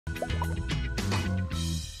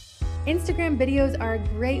Instagram videos are a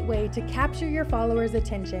great way to capture your followers'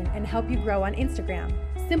 attention and help you grow on Instagram.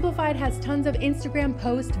 Simplified has tons of Instagram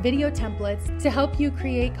post video templates to help you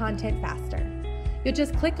create content faster. You'll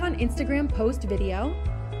just click on Instagram post video,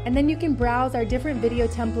 and then you can browse our different video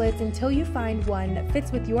templates until you find one that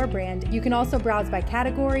fits with your brand. You can also browse by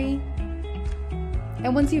category,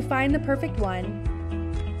 and once you find the perfect one,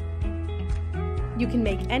 you can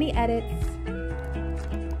make any edits,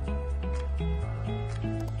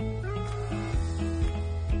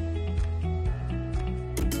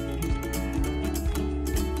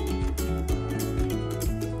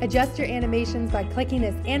 adjust your animations by clicking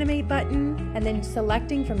this animate button and then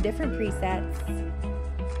selecting from different presets.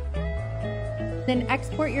 Then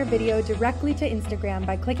export your video directly to Instagram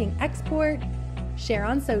by clicking export, share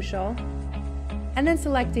on social, and then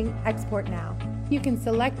selecting export now. You can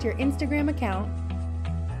select your Instagram account,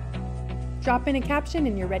 drop in a caption,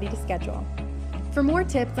 and you're ready to schedule. For more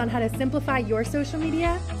tips on how to simplify your social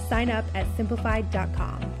media, sign up at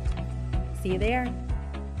simplified.com. See you there.